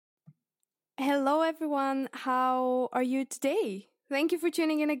Hello, everyone. How are you today? Thank you for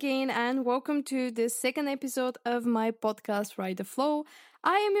tuning in again and welcome to the second episode of my podcast, Ride the Flow.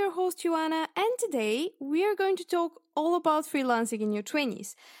 I am your host, Joanna, and today we are going to talk all about freelancing in your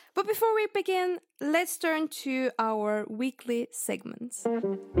 20s. But before we begin, let's turn to our weekly segments.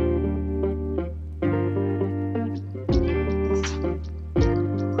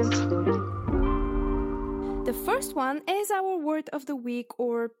 The first one is our word of the week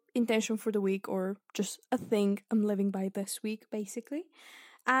or intention for the week or just a thing I'm living by this week, basically.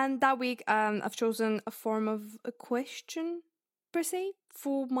 And that week, I've chosen a form of a question, per se,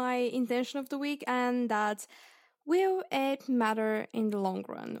 for my intention of the week, and that's, will it matter in the long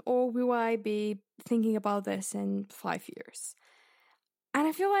run? Or will I be thinking about this in 5 years? And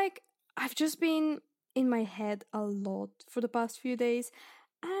I feel like I've just been in my head a lot for the past few days,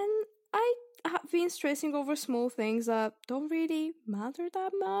 and I have been stressing over small things that don't really matter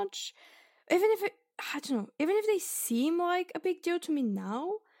that much. Even if they seem like a big deal to me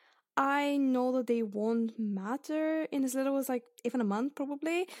now, I know that they won't matter in as little as like even a month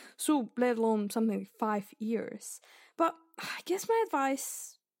probably. So let alone something like 5 years. But I guess my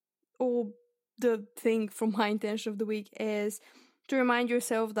advice or the thing from my intention of the week is to remind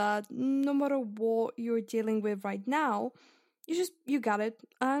yourself that no matter what you're dealing with right now, you got it,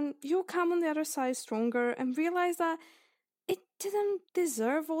 and you'll come on the other side stronger and realize that it didn't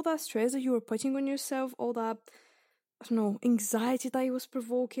deserve all that stress that you were putting on yourself, all that, I don't know, anxiety that it was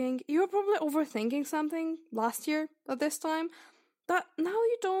provoking. You were probably overthinking something last year at this time that now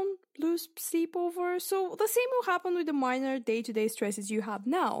you don't lose sleep over. So the same will happen with the minor day-to-day stresses you have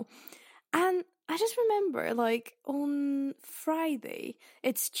now. And I just remember, like, on Friday,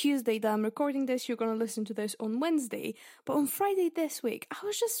 it's Tuesday that I'm recording this, you're gonna listen to this on Wednesday, but on Friday this week, I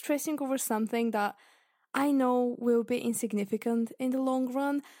was just stressing over something that I know will be insignificant in the long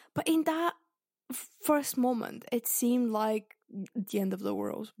run, but in that first moment, it seemed like the end of the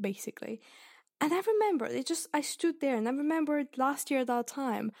world, basically. And I remember, I stood there, and I remembered last year at that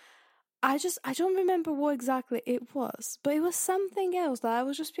time, I don't remember what exactly it was, but it was something else that I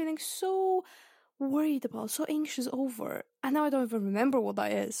was just feeling so worried about, so anxious over. And now I don't even remember what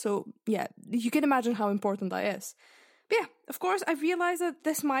that is. So yeah, you can imagine how important that is. But yeah, of course, I realize that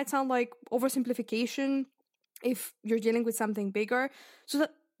this might sound like oversimplification if you're dealing with something bigger. So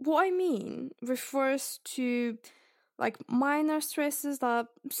that what I mean refers to like minor stresses that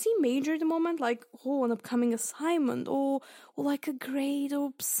seem major at the moment, like an upcoming assignment or like a grade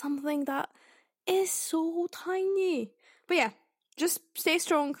or something that is so tiny. But yeah, just stay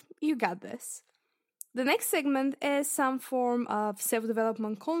strong. You got this. The next segment is some form of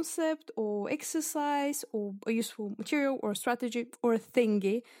self-development concept or exercise or a useful material or strategy or a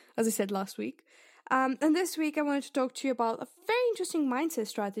thingy, as I said last week. And this week I wanted to talk to you about a very interesting mindset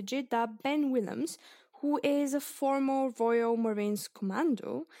strategy that Ben Williams, who is a former Royal Marines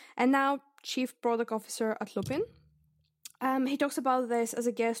Commando and now Chief Product Officer at Lupin. He talks about this as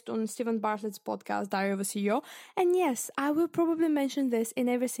a guest on Stephen Bartlett's podcast, Diary of a CEO. And yes, I will probably mention this in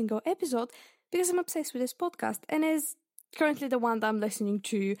every single episode because I'm obsessed with this podcast and is currently the one that I'm listening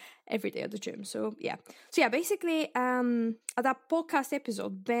to every day at the gym. So yeah. Basically, at that podcast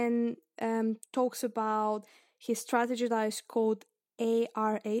episode, Ben talks about his strategy that is called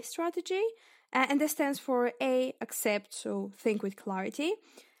ARA strategy. And this stands for A, accept, so think with clarity.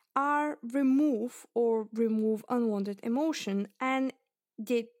 R, remove unwanted emotion. And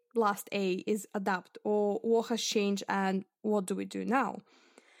the last A is adapt, or what has changed and what do we do now?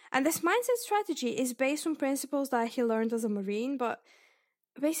 And this mindset strategy is based on principles that he learned as a Marine, but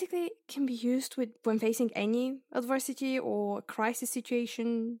basically can be used when facing any adversity or crisis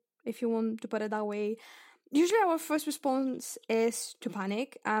situation, if you want to put it that way. Usually our first response is to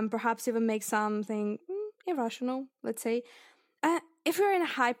panic and perhaps even make something irrational, let's say. If we're in a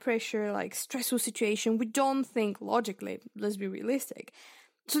high pressure, like stressful situation, we don't think logically, let's be realistic.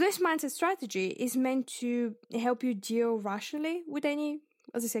 So this mindset strategy is meant to help you deal rationally with any,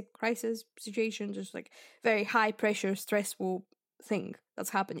 as I said, crisis situation, just like very high pressure, stressful thing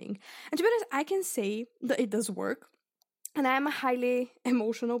that's happening. And to be honest, I can say that it does work. And I'm a highly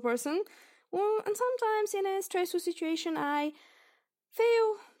emotional person. Well, and sometimes in a stressful situation, I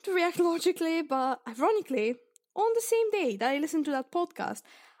fail to react logically, but ironically, on the same day that I listened to that podcast,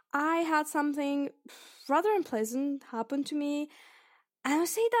 I had something rather unpleasant happen to me. And I would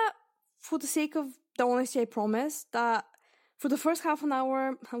say that for the sake of the honesty, I promise that for the first half an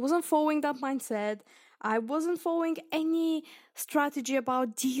hour, I wasn't following that mindset. I wasn't following any strategy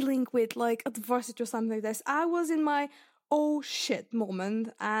about dealing with like adversity or something like this. I was in my oh shit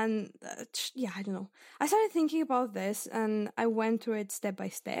moment. And I don't know. I started thinking about this and I went through it step by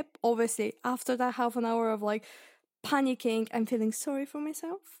step. Obviously, after that half an hour of like panicking and feeling sorry for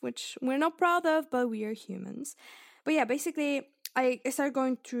myself, which we're not proud of, but we are humans. But yeah, basically, I started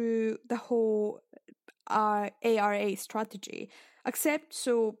going through the whole ARA strategy. Accept,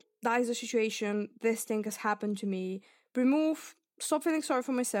 so that is the situation, this thing has happened to me. Remove, stop feeling sorry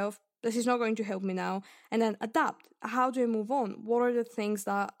for myself, this is not going to help me now. And then adapt. How do I move on? What are the things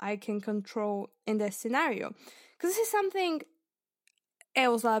that I can control in this scenario? Because this is something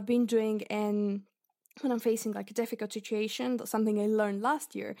else that I've been doing when I'm facing like a difficult situation. That's something I learned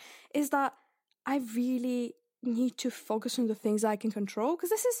last year, is that I really need to focus on the things that I can control, because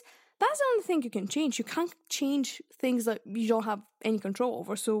that's the only thing you can change. You can't change things that you don't have any control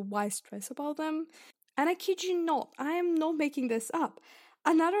over, so why stress about them? And I kid you not, I am not making this up.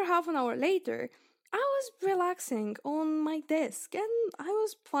 Another half an hour later, I was relaxing on my desk and I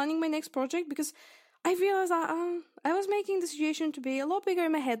was planning my next project, because I realized that I was making the situation to be a lot bigger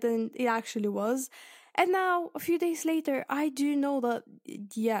in my head than it actually was. And now, a few days later, I do know that,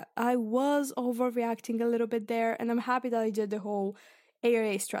 yeah, I was overreacting a little bit there, and I'm happy that I did the whole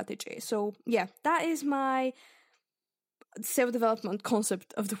ARA strategy. So, yeah, that is my self-development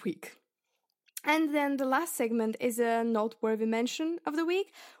concept of the week. And then the last segment is a noteworthy mention of the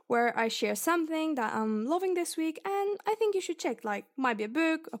week, where I share something that I'm loving this week and I think you should check. Like, might be a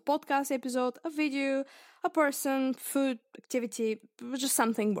book, a podcast episode, a video, a person, food, activity, just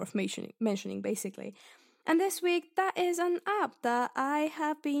something worth mentioning basically. And this week, that is an app that I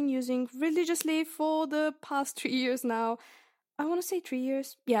have been using religiously for the past 3 years now. I want to say 3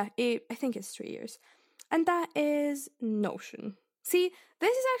 years. Yeah, I think it's 3 years. And that is Notion. See,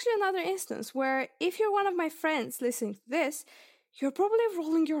 this is actually another instance where if you're one of my friends listening to this, you're probably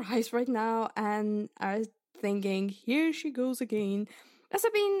rolling your eyes right now and are thinking, here she goes again, as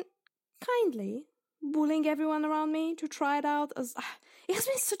I've been kindly bullying everyone around me to try it out. As it has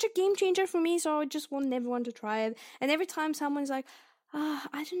been such a game changer for me, so I just want everyone to try it. And every time someone's like,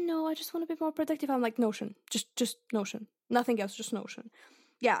 I don't know, I just want to be more productive, I'm like, Notion, just Notion, nothing else, just Notion.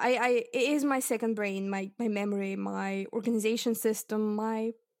 Yeah, it is my second brain, my memory, my organization system,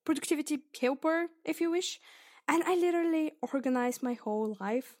 my productivity helper, if you wish. And I literally organize my whole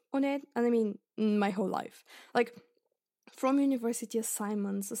life on it. And I mean, my whole life. Like, from university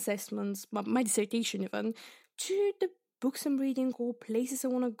assignments, assessments, my dissertation even, to the books I'm reading or places I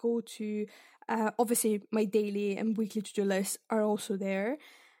want to go to. Obviously, my daily and weekly to-do lists are also there.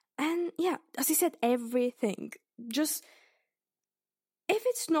 And yeah, as I said, everything. Just, if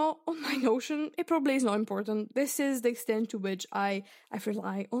it's not on my Notion, it probably is not important. This is the extent to which I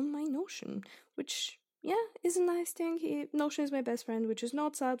rely on my Notion, which, yeah, is a nice thing. Notion is my best friend, which is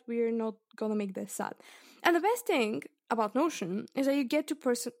not sad. We're not gonna make this sad. And the best thing about Notion is that you get to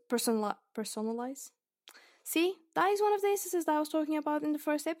personalize. See, that is one of the instances that I was talking about in the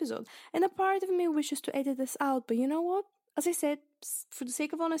first episode. And a part of me wishes to edit this out, but you know what? As I said, for the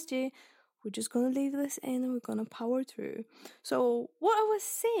sake of honesty, we're just gonna leave this in and we're gonna power through. So what I was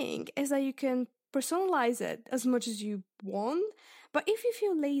saying is that you can personalize it as much as you want, but if you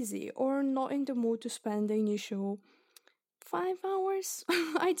feel lazy or not in the mood to spend the initial 5 hours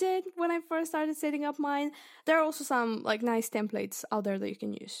I did when I first started setting up mine, there are also some like nice templates out there that you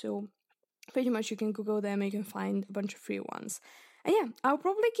can use. So pretty much you can Google them and you can find a bunch of free ones. And yeah, I'll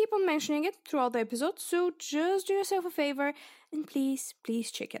probably keep on mentioning it throughout the episode, so just do yourself a favor and please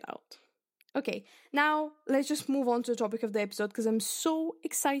check it out. Okay, now let's just move on to the topic of the episode, because I'm so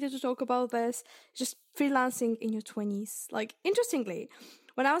excited to talk about this. Just freelancing in your 20s. Like, interestingly,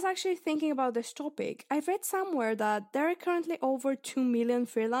 when I was actually thinking about this topic, I read somewhere that there are currently over 2 million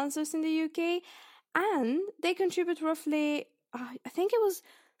freelancers in the UK, and they contribute roughly, I think it was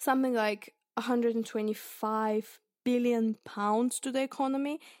something like 125 billion pounds to the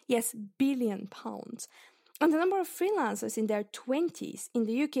economy. Yes, billion pounds. And the number of freelancers in their 20s in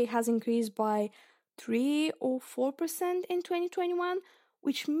the UK has increased by 3 or 4% in 2021,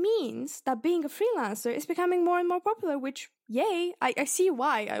 which means that being a freelancer is becoming more and more popular, which, yay, I see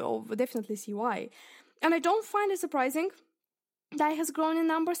why. I definitely see why. And I don't find it surprising that it has grown in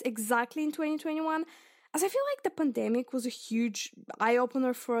numbers exactly in 2021, as I feel like the pandemic was a huge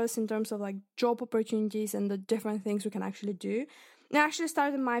eye-opener for us in terms of like job opportunities and the different things we can actually do. I actually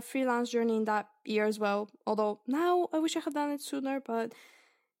started my freelance journey in that year as well, although now I wish I had done it sooner, but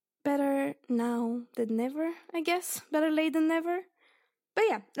better now than never, I guess. Better late than never. But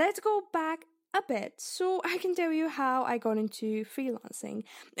yeah, let's go back a bit so I can tell you how I got into freelancing.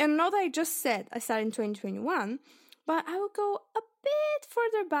 And not that I just said I started in 2021, but I will go a bit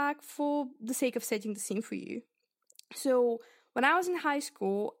further back for the sake of setting the scene for you. So when I was in high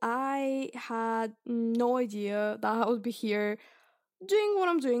school, I had no idea that I would be here doing what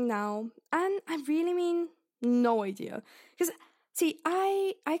I'm doing now. And I really mean no idea. Because, see,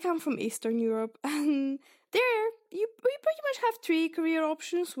 I come from Eastern Europe, and there we pretty much have three career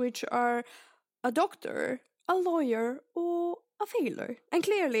options, which are a doctor, a lawyer, or a failure. And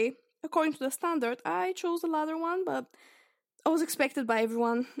clearly, according to the standard, I chose the latter one, but I was expected by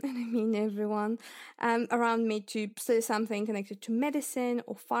everyone, and I mean everyone, around me to study something connected to medicine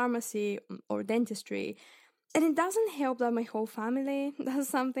or pharmacy or dentistry. And it doesn't help that my whole family does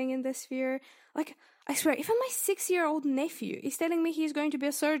something in this sphere. Like, I swear, even my 6-year-old nephew is telling me he's going to be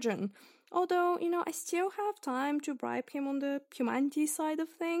a surgeon. Although, I still have time to bribe him on the humanities side of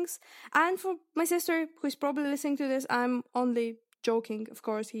things. And for my sister, who's probably listening to this, I'm only joking. Of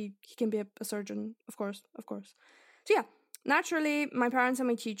course, he can be a surgeon. Of course. So yeah, naturally, my parents and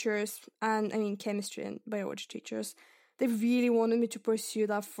my teachers, and I mean chemistry and biology teachers, they really wanted me to pursue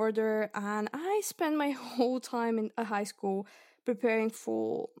that further, and I spent my whole time in high school preparing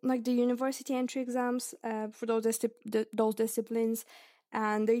for like the university entry exams for those disciplines.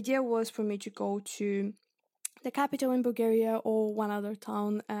 And the idea was for me to go to the capital in Bulgaria or one other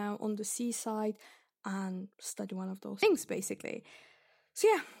town on the seaside and study one of those things, basically. So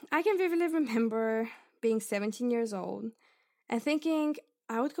yeah, I can vividly remember being 17 years old and thinking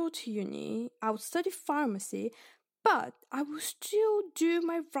I would go to uni, I would study pharmacy, but I will still do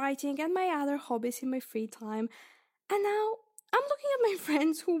my writing and my other hobbies in my free time. And now I'm looking at my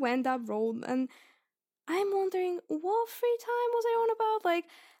friends who went that road, and I'm wondering what free time was I on about? Like,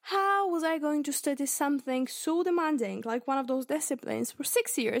 how was I going to study something so demanding, like one of those disciplines, for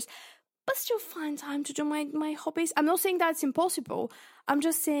 6 years, but still find time to do my hobbies? I'm not saying that's impossible. I'm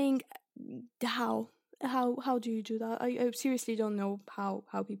just saying how. How do you do that? I seriously don't know how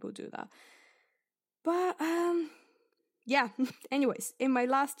people do that. But yeah, anyways, in my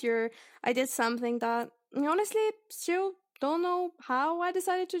last year, I did something that I honestly still don't know how I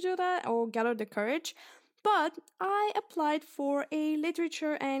decided to do that or gather the courage, but I applied for a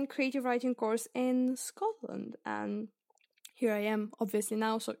literature and creative writing course in Scotland, and here I am, obviously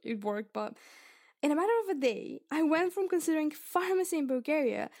now, so it worked, but in a matter of a day, I went from considering pharmacy in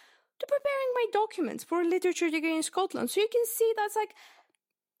Bulgaria to preparing my documents for a literature degree in Scotland. So you can see that's like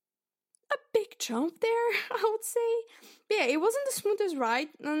a big jump there, I would say. But yeah, it wasn't the smoothest ride,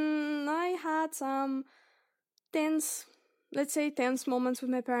 and I had some tense, let's say tense moments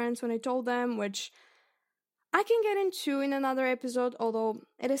with my parents when I told them, which I can get into in another episode, although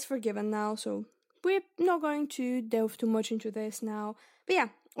it is forgiven now, so we're not going to delve too much into this now. But yeah,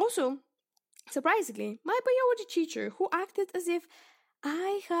 also, surprisingly, my biology teacher, who acted as if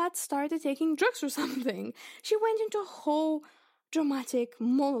I had started taking drugs or something, she went into a whole dramatic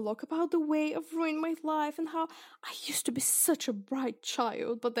monologue about the way I've ruined my life and how I used to be such a bright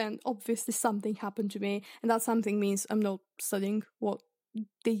child, but then obviously something happened to me, and that something means I'm not studying what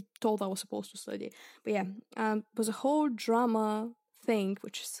they told I was supposed to study. But yeah, it was a whole drama thing,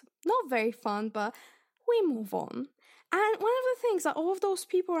 which is not very fun, but we move on. And one of the things that all of those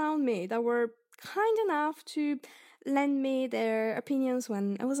people around me that were kind enough to lend me their opinions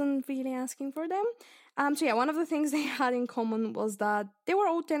when I wasn't really asking for them. So yeah, one of the things they had in common was that they were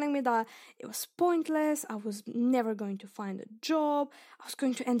all telling me that it was pointless, I was never going to find a job, I was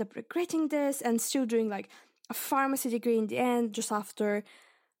going to end up regretting this and still doing like a pharmacy degree in the end just after,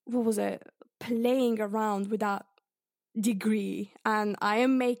 playing around with that degree. And I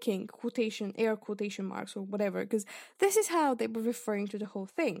am making air quotation marks or whatever, because this is how they were referring to the whole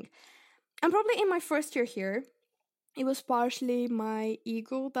thing. And probably in my first year here, it was partially my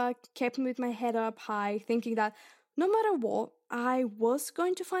ego that kept me with my head up high, thinking that no matter what, I was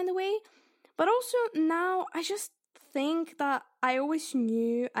going to find a way. But also now I just think that I always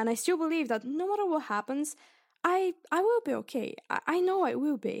knew, and I still believe that no matter what happens, I will be okay. I know I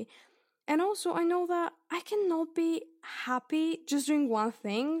will be. And also I know that I cannot be happy just doing one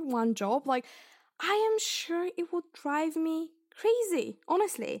thing, one job. Like, I am sure it would drive me crazy,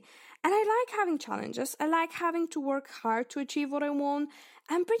 honestly. And I like having challenges. I like having to work hard to achieve what I want.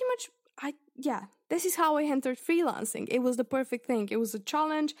 And pretty much, this is how I entered freelancing. It was the perfect thing. It was a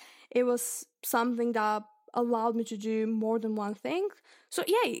challenge. It was something that allowed me to do more than one thing. So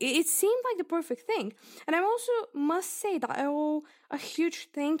yeah, it seemed like the perfect thing. And I also must say that I owe a huge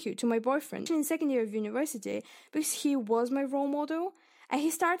thank you to my boyfriend in second year of university, because he was my role model. And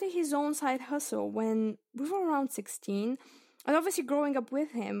he started his own side hustle when we were around 16. And obviously growing up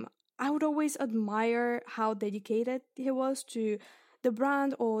with him, I would always admire how dedicated he was to the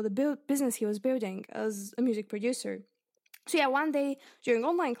brand or the business he was building as a music producer. So yeah, one day during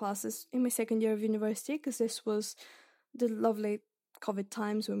online classes in my second year of university, because this was the lovely COVID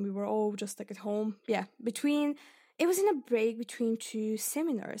times when we were all just like at home. Yeah, it was in a break between two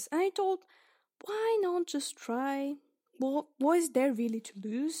seminars. And I thought, why not just try? What is there really to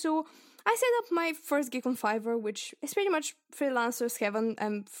lose? So I set up my first gig on Fiverr, which is pretty much freelancers heaven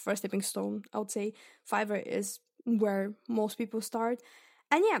and first stepping stone. I would say Fiverr is where most people start.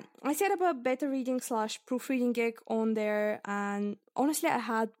 And yeah, I set up a beta reading slash proofreading gig on there. And honestly, I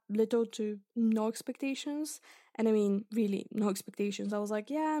had little to no expectations. And I mean, really, no expectations. I was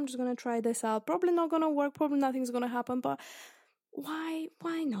like, yeah, I'm just going to try this out. Probably not going to work. Probably nothing's going to happen. But why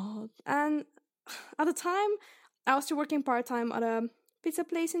not? And at the time, I was still working part-time at a pizza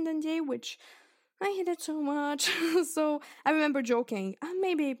place in Dundee, which I hated so much. So I remember joking and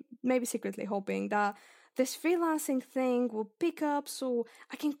maybe secretly hoping that this freelancing thing will pick up so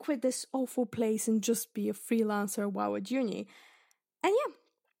I can quit this awful place and just be a freelancer while at uni. And yeah,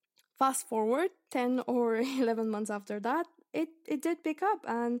 fast forward 10 or 11 months after that, it did pick up,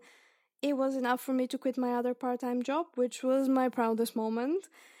 and it was enough for me to quit my other part-time job, which was my proudest moment.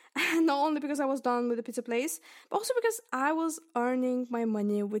 And not only because I was done with the pizza place, but also because I was earning my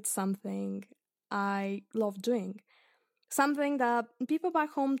money with something I love doing. Something that people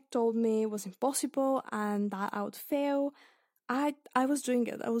back home told me was impossible and that I would fail. I was doing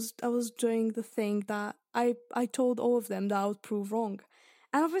it. I was doing the thing that I told all of them that I would prove wrong.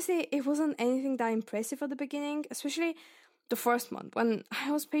 And obviously it wasn't anything that impressive at the beginning, especially the first month when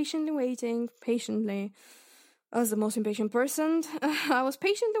I was patiently waiting, patiently. I was the most impatient person. I was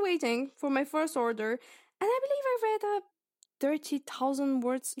patiently waiting for my first order, and I believe I read a 30,000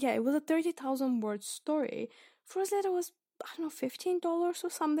 words. Yeah, it was a 30,000 word story. For us, that was, I don't know, $15 or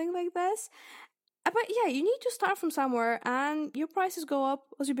something like this. But yeah, you need to start from somewhere, and your prices go up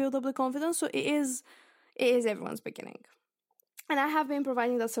as you build up the confidence. So it is everyone's beginning. And I have been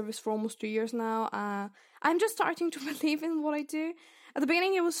providing that service for almost 2 years now. I'm just starting to believe in what I do. At the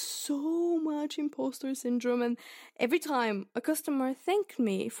beginning, it was so much imposter syndrome, and every time a customer thanked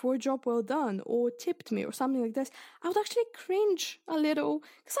me for a job well done or tipped me or something like this, I would actually cringe a little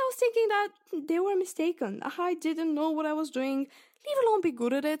because I was thinking that they were mistaken. I didn't know what I was doing, leave alone be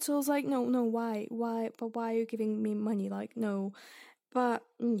good at it. So I was like, no, why? But why are you giving me money? Like, no. But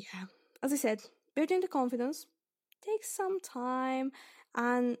yeah, as I said, building the confidence takes some time,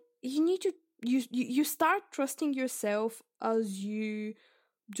 and you need to you start trusting yourself as you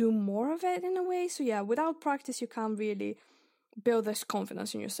do more of it in a way. So yeah, without practice you can't really build this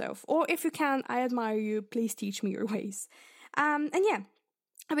confidence in yourself, or if you can, I admire you, please teach me your ways. And yeah,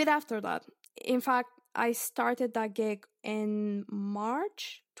 a bit after that, in fact, I started that gig in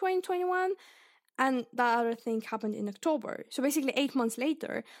March 2021, and that other thing happened in October. So basically 8 months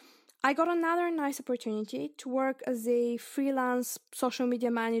later, I got another nice opportunity to work as a freelance social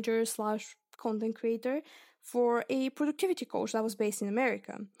media manager slash content creator for a productivity coach that was based in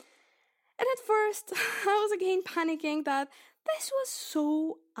America. And at first, I was again panicking that this was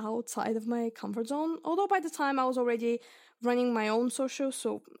so outside of my comfort zone. Although by the time I was already running my own social,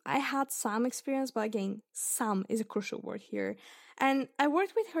 so I had some experience, but again, some is a crucial word here. And I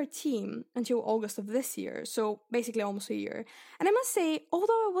worked with her team until August of this year, so basically almost a year. And I must say,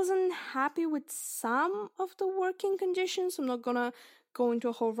 although I wasn't happy with some of the working conditions, I'm not gonna go into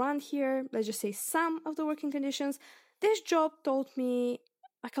a whole rant here, let's just say some of the working conditions, this job taught me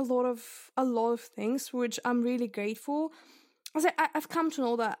like a lot of things, which I'm really grateful. As I've come to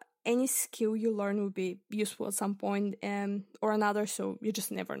know that any skill you learn will be useful at some point or another, so you just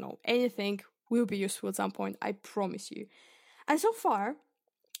never know. Anything will be useful at some point, I promise you. And so far,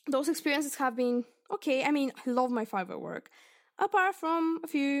 those experiences have been okay. I mean, I love my Fiverr work, apart from a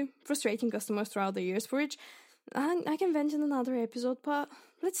few frustrating customers throughout the years, for which I can vent in another episode, but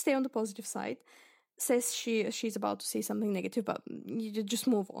let's stay on the positive side. Says she's about to say something negative, but you just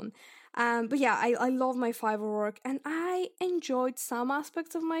move on. But yeah, I love my Fiverr work, and I enjoyed some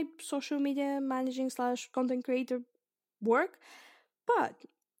aspects of my social media managing slash content creator work, but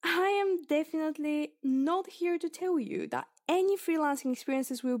I am definitely not here to tell you that any freelancing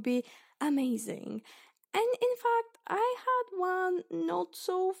experiences will be amazing. And in fact, I had one not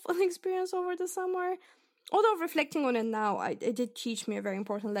so fun experience over the summer. Although reflecting on it now, it did teach me a very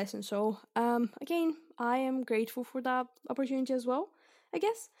important lesson. So, again, I am grateful for that opportunity as well, I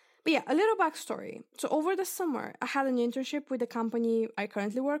guess. But yeah, a little backstory. So over the summer, I had an internship with the company I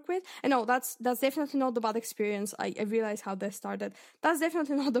currently work with. And no, that's definitely not the bad experience. I realized how this started. That's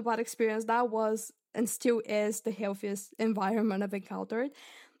definitely not the bad experience. That was and still is the healthiest environment I've encountered.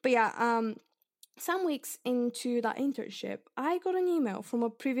 But yeah, some weeks into that internship, I got an email from a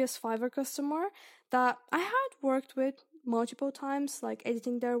previous Fiverr customer that I had worked with multiple times, like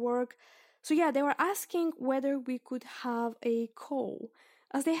editing their work. So yeah, they were asking whether we could have a call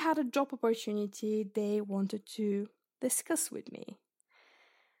as they had a job opportunity they wanted to discuss with me.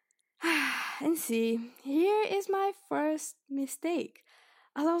 And see, here is my first mistake.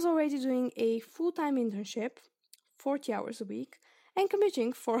 As I was already doing a full time internship, 40 hours a week, and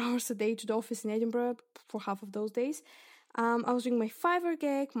commuting 4 hours a day to the office in Edinburgh for half of those days. I was doing my Fiverr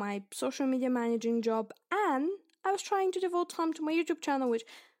gig, my social media managing job, and I was trying to devote time to my YouTube channel, which,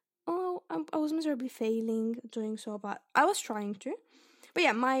 I was miserably failing doing so, but I was trying to. But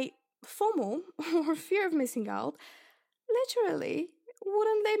yeah, my FOMO, or fear of missing out, literally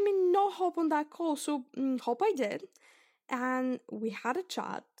wouldn't let me not hop on that call. So hop I did, and we had a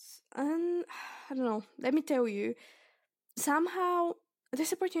chat. And I don't know, let me tell you, somehow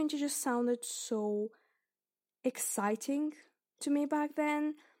this opportunity just sounded so exciting to me back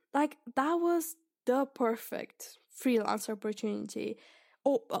then. Like that was the perfect freelance opportunity.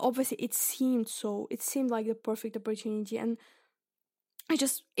 Oh, obviously it seemed so. It seemed like the perfect opportunity, and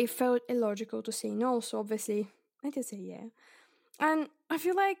it felt illogical to say no. So obviously I did say yeah. And I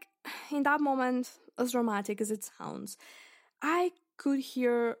feel like in that moment, as dramatic as it sounds, I could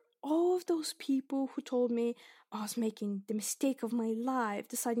hear all of those people who told me I was making the mistake of my life,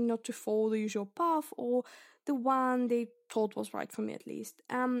 deciding not to follow the usual path or the one they thought was right for me at least.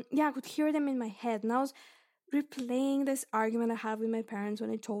 Yeah, I could hear them in my head, and I was replaying this argument I had with my parents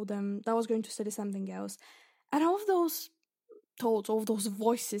when I told them that I was going to study something else. And all of those thoughts, all of those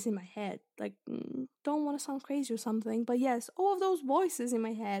voices in my head, like, don't want to sound crazy or something, but yes, all of those voices in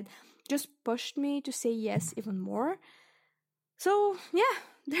my head just pushed me to say yes even more. So yeah,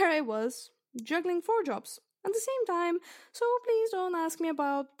 there I was, juggling 4 jobs at the same time. So please don't ask me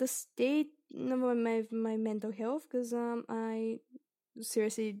about the state of my mental health, because I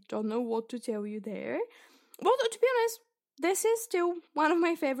seriously don't know what to tell you there. Well, to be honest, this is still one of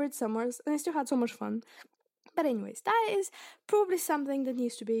my favorite summers, and I still had so much fun. But anyways, that is probably something that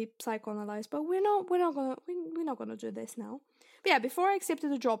needs to be psychoanalyzed. But we're not gonna do this now. But yeah, before I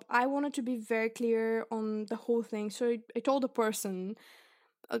accepted the job, I wanted to be very clear on the whole thing. So I told the person,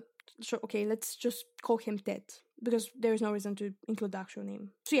 okay, let's just call him Ted, because there is no reason to include the actual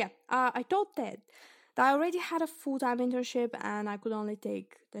name. So yeah, I told Ted that I already had a full-time internship and I could only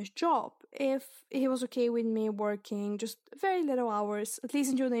take this job if he was okay with me working just very little hours, at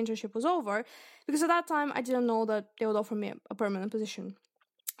least until the internship was over, because at that time I didn't know that they would offer me a permanent position.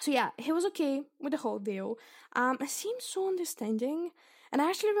 So yeah, he was okay with the whole deal. It seemed so understanding, and I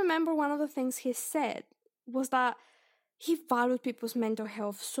actually remember one of the things he said was that he valued people's mental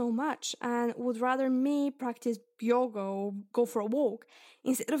health so much and would rather me practice yoga or go for a walk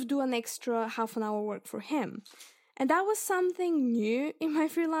instead of do an extra half an hour work for him. And that was something new in my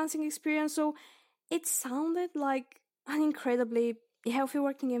freelancing experience, so it sounded like an incredibly healthy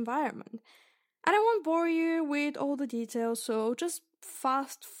working environment. And I won't bore you with all the details, so just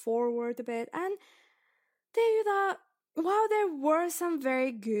fast forward a bit and tell you that while there were some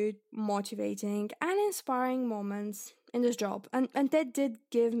very good, motivating, and inspiring moments in this job, and Ted did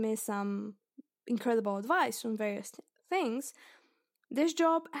give me some incredible advice on various things, this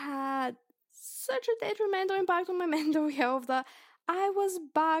job had such a detrimental impact on my mental health that I was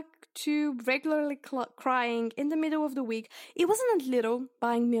back to regularly crying in the middle of the week. It wasn't a little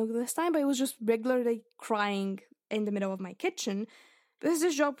buying milk this time, but it was just regularly crying in the middle of my kitchen because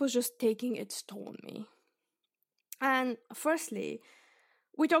this job was just taking its toll on me. And firstly,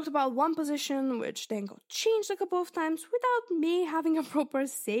 we talked about one position which then got changed a couple of times without me having a proper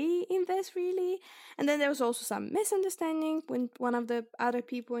say in this, really. And then there was also some misunderstanding with one of the other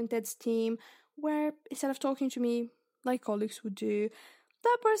people in Ted's team, where instead of talking to me like colleagues would do,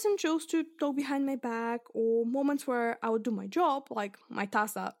 that person chose to talk behind my back, or moments where I would do my job, like my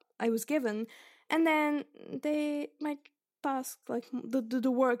task that I was given, and then my task, like the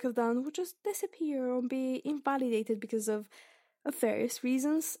work I've done, would just disappear or be invalidated because of various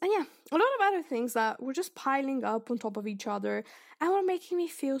reasons. And yeah, a lot of other things that were just piling up on top of each other and were making me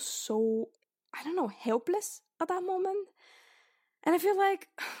feel so, I don't know, helpless at that moment. And I feel like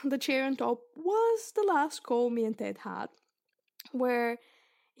the cherry on top was the last call me and Ted had, where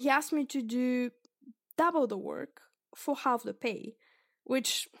he asked me to do double the work for half the pay,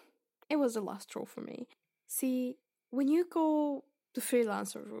 which it was the last straw for me. See, when you go the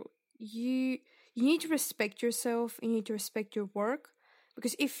freelancer route, you need to respect yourself, you need to respect your work,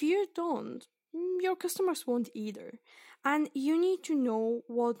 because if you don't, your customers won't either. And you need to know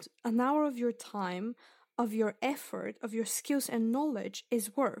what an hour of your time, of your effort, of your skills and knowledge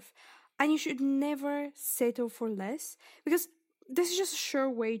is worth. And you should never settle for less, because this is just a sure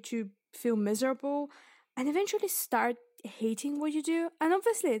way to feel miserable and eventually start hating what you do. And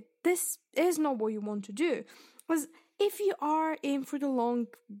obviously, this is not what you want to do. Because if you are in for the long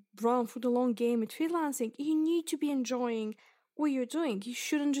run, for the long game with freelancing, you need to be enjoying what you're doing. You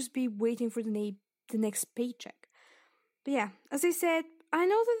shouldn't just be waiting for the next paycheck. But yeah, as I said, I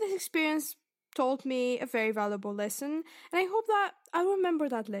know that this experience taught me a very valuable lesson, and I hope that I remember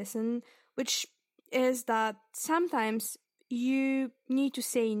that lesson, which is that sometimes you need to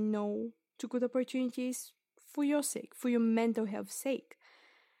say no to good opportunities for your sake, for your mental health sake.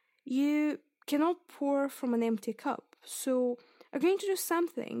 You cannot pour from an empty cup. So agreeing to do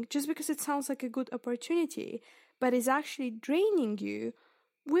something just because it sounds like a good opportunity, but is actually draining you,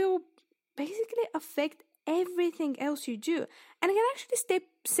 will basically affect everything else you do. And it can actually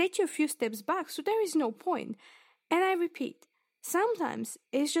set you a few steps back, so there is no point. And I repeat, sometimes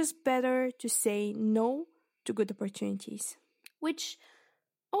it's just better to say no to good opportunities. Which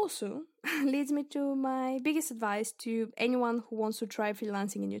also leads me to my biggest advice to anyone who wants to try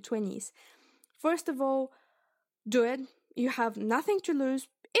freelancing in your 20s. First of all, do it. You have nothing to lose.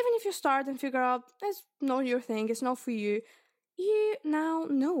 Even if you start and figure out it's not your thing, it's not for you, you now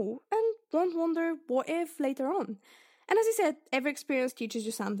know and won't wonder what if later on. And as I said, every experience teaches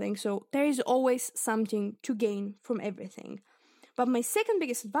you something, so there is always something to gain from everything. But my second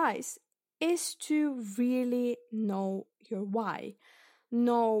biggest advice is to really know your why.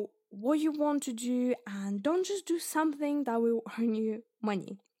 Know what you want to do and don't just do something that will earn you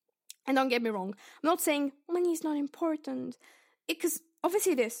money. And don't get me wrong, I'm not saying money is not important, because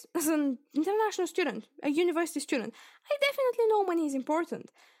obviously it is. As an international student, a university student, I definitely know money is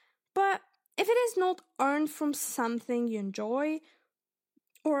important. But if it is not earned from something you enjoy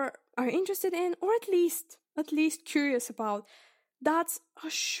or are interested in, or at least curious about, that's a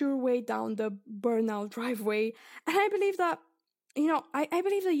sure way down the burnout driveway. And I believe that, I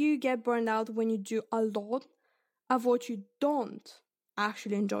believe that you get burned out when you do a lot of what you don't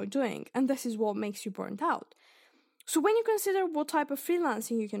actually enjoy doing. And this is what makes you burnt out. So when you consider what type of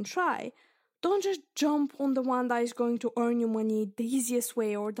freelancing you can try, don't just jump on the one that is going to earn you money the easiest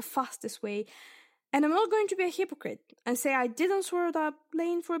way or the fastest way. And I'm not going to be a hypocrite and say I didn't swerve that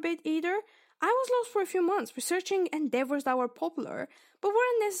lane for a bit either. I was lost for a few months researching endeavors that were popular, but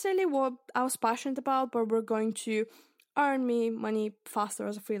weren't necessarily what I was passionate about, but were going to earn me money faster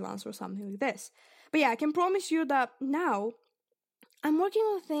as a freelancer or something like this. But yeah, I can promise you that now I'm working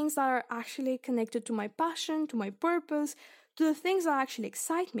on things that are actually connected to my passion, to my purpose, to the things that actually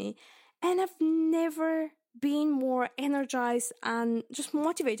excite me. And I've never been more energized and just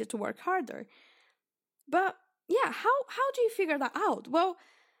motivated to work harder. But yeah, how do you figure that out? Well,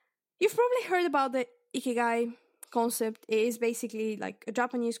 you've probably heard about the Ikigai concept. It is basically like a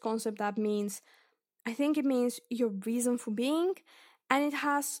Japanese concept that means, I think it means your reason for being. And it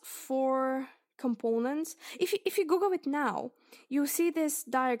has 4 components. If you Google it now, you'll see this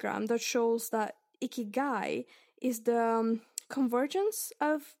diagram that shows that Ikigai is the convergence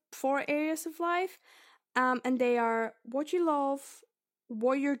of 4 areas of life, and they are what you love,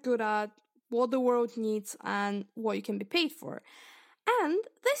 what you're good at, what the world needs, and what you can be paid for. And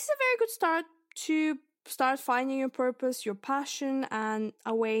this is a very good start to start finding your purpose, your passion, and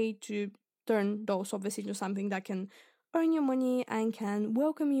a way to turn those obviously into something that can earn you money and can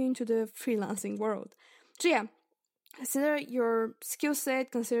welcome you into the freelancing world. So yeah, consider your skill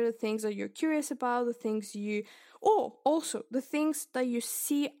set, consider the things that you're curious about, the things also the things that you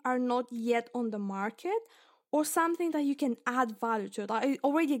see are not yet on the market, or something that you can add value to that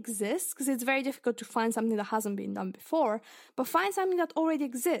already exists, because it's very difficult to find something that hasn't been done before, but find something that already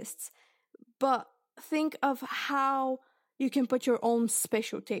exists, but think of how you can put your own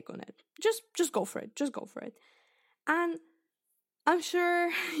special take on it. Just go for it. And I'm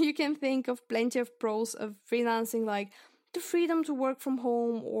sure you can think of plenty of pros of freelancing, like the freedom to work from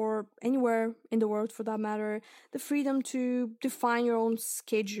home or anywhere in the world for that matter, the freedom to define your own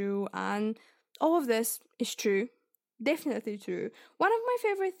schedule, and all of this is true. Definitely true. One of my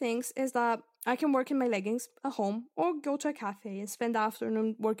favorite things is that I can work in my leggings at home or go to a cafe and spend the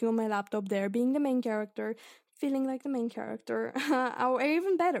afternoon working on my laptop there, being the main character, feeling like the main character. Or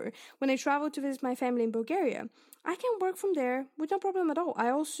even better, when I travel to visit my family in Bulgaria, I can work from there with no problem at all. I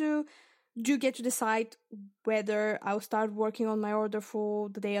also do get to decide whether I'll start working on my order for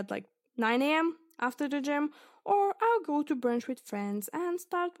the day at like 9 a.m. after the gym, or I'll go to brunch with friends and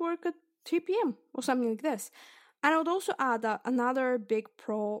start work at 3 p.m. or something like this. And I would also add that another big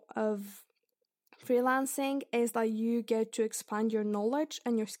pro of freelancing is that you get to expand your knowledge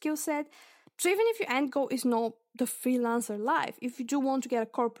and your skill set. So even if your end goal is not the freelancer life, if you do want to get a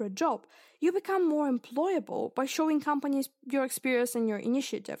corporate job, you become more employable by showing companies your experience and your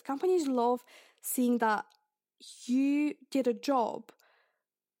initiative. Companies love seeing that you did a job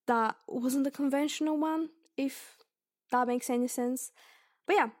that wasn't a conventional one, if that makes any sense.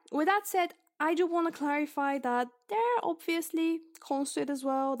 But yeah, with that said, I do want to clarify that there are obviously cons to it as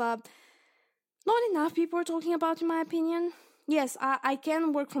well, that not enough people are talking about, in my opinion. Yes, I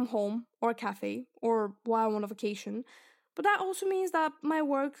can work from home or a cafe or while I'm on a vacation, but that also means that my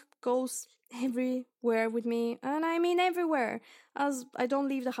work goes everywhere with me, and I mean everywhere, as I don't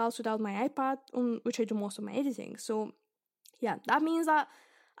leave the house without my iPad, on which I do most of my editing. So yeah, that means that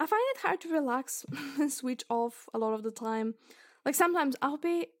I find it hard to relax and switch off a lot of the time. Like sometimes I'll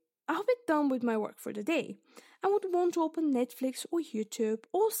be done with my work for the day. I would want to open Netflix or YouTube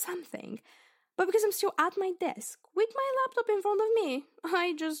or something. But because I'm still at my desk with my laptop in front of me,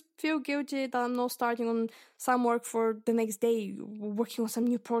 I just feel guilty that I'm not starting on some work for the next day, working on some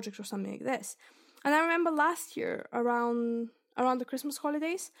new project or something like this. And I remember last year around the Christmas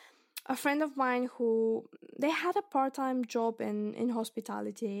holidays, a friend of mine who they had a part-time job in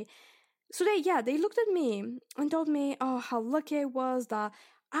hospitality. So they looked at me and told me, oh, how lucky I was that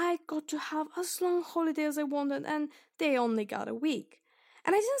I got to have as long holiday as I wanted, and they only got a week.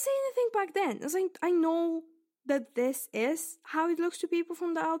 And I didn't say anything back then. As I know that this is how it looks to people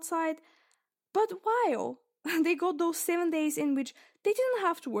from the outside, but while they got those 7 days in which they didn't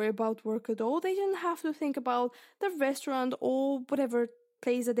have to worry about work at all, they didn't have to think about the restaurant or whatever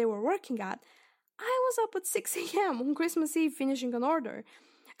place that they were working at. I was up at 6 a.m. on Christmas Eve finishing an order.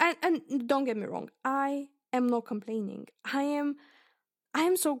 And don't get me wrong, I am not complaining. I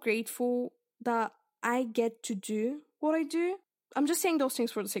am so grateful that I get to do what I do. I'm just saying those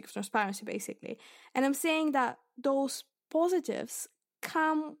things for the sake of transparency, basically. And I'm saying that those positives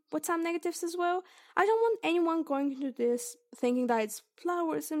come with some negatives as well. I don't want anyone going into this thinking that it's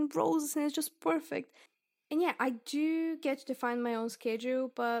flowers and roses and it's just perfect. And yeah, I do get to define my own schedule,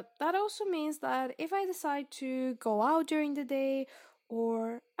 but that also means that if I decide to go out during the day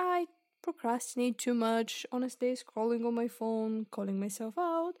or I procrastinate too much, honestly, scrolling on my phone, calling myself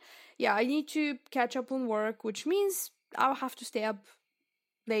out, yeah, I need to catch up on work, which means I'll have to stay up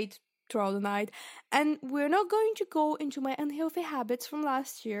late throughout the night. And we're not going to go into my unhealthy habits from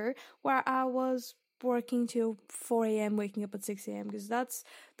last year where I was working till 4 a.m., waking up at 6 a.m., because that's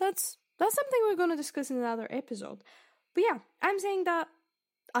something we're going to discuss in another episode. But yeah, I'm saying that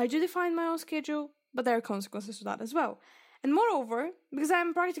I do define my own schedule, but there are consequences to that as well. And moreover, because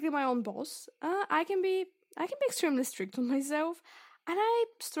I'm practically my own boss, I can be extremely strict on myself, and I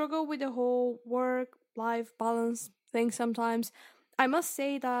struggle with the whole work-life balance thing sometimes. I must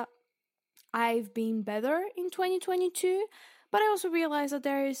say that I've been better in 2022, but I also realize that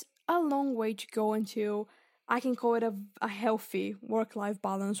there is a long way to go until I can call it a healthy work-life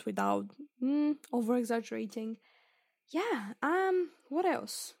balance without over-exaggerating. Yeah, what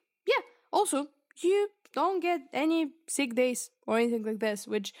else? Yeah, also, you don't get any sick days or anything like this,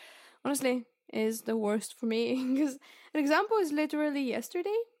 which honestly is the worst for me. Because an example is literally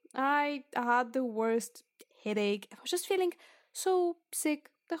yesterday. I had the worst headache. I was just feeling so sick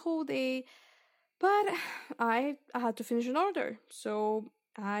the whole day. But I had to finish an order. So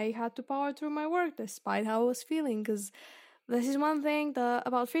I had to power through my work despite how I was feeling. Because this is one thing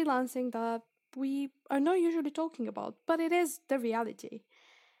about freelancing that we are not usually talking about. But it is the reality.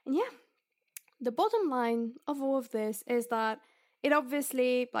 And yeah, the bottom line of all of this is that it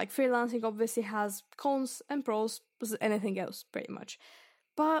obviously, like freelancing obviously has cons and pros, as anything else, pretty much.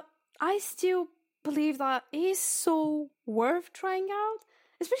 But I still believe that it is so worth trying out,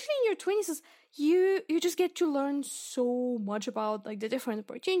 especially in your 20s, as you just get to learn so much about like the different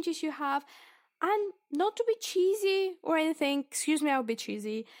opportunities you have. And not to be cheesy or anything, excuse me, I'll be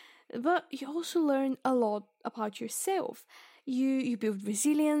cheesy, but you also learn a lot about yourself. You build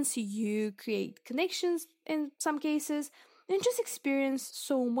resilience, you create connections in some cases, and just experience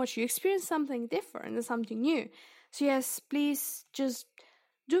so much. You experience something different and something new. So yes, please just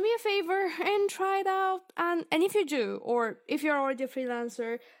do me a favor and try it out. And if you do, or if you're already a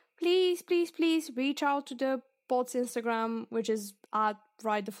freelancer, please, please, please reach out to the pod's Instagram, which is at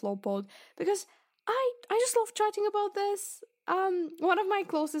Ride the Flow Pod, because I just love chatting about this. One of my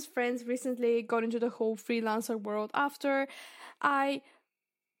closest friends recently got into the whole freelancer world after I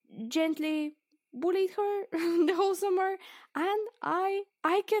gently bullied her the whole summer, and I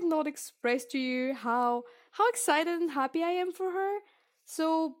cannot express to you how excited and happy I am for her.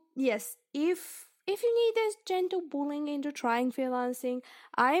 So yes, if you need this gentle bullying into trying freelancing,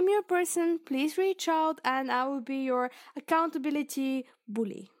 I am your person. Please reach out, and I will be your accountability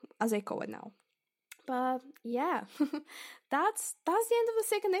bully, as I call it now. But yeah, that's the end of the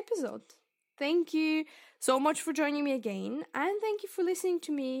second episode. Thank you so much for joining me again, and thank you for listening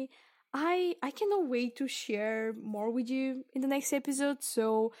to me. I cannot wait to share more with you in the next episode.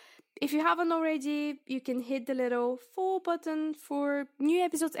 So if you haven't already, you can hit the little follow button for new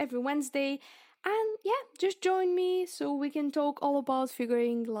episodes every Wednesday. And yeah, just join me so we can talk all about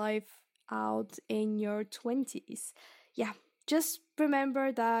figuring life out in your 20s. Yeah, just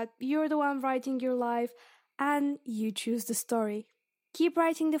remember that you're the one writing your life and you choose the story. Keep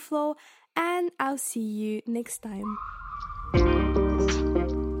writing the flow, and I'll see you next time.